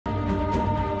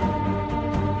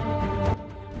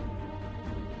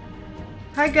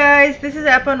Hi guys, this is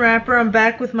App Unwrapper. I'm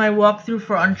back with my walkthrough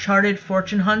for Uncharted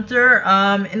Fortune Hunter.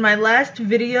 In my last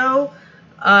video,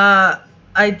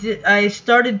 I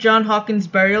started John Hawkins'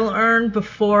 burial urn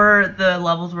before the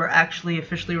levels were actually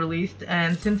officially released,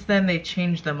 and since then they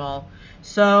changed them all.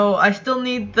 So I still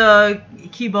need the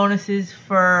key bonuses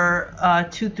for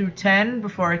 2 through 10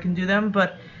 before I can do them,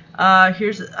 but I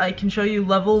can show you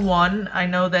level 1. I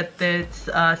know that it's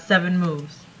 7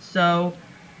 moves. So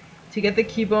to get the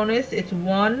key bonus, it's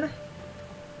 1,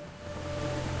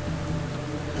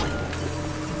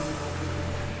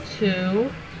 2,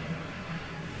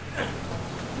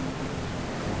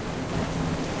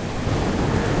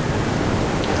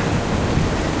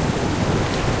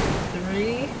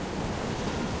 3,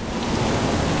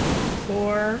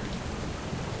 4,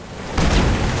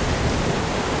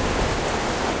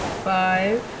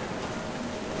 5,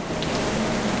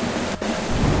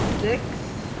 6,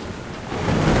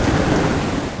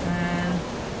 and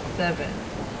 7.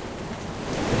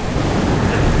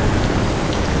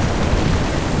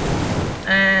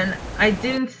 And I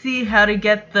didn't see how to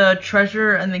get the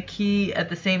treasure and the key at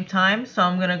the same time, so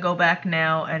I'm gonna go back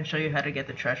now and show you how to get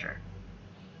the treasure.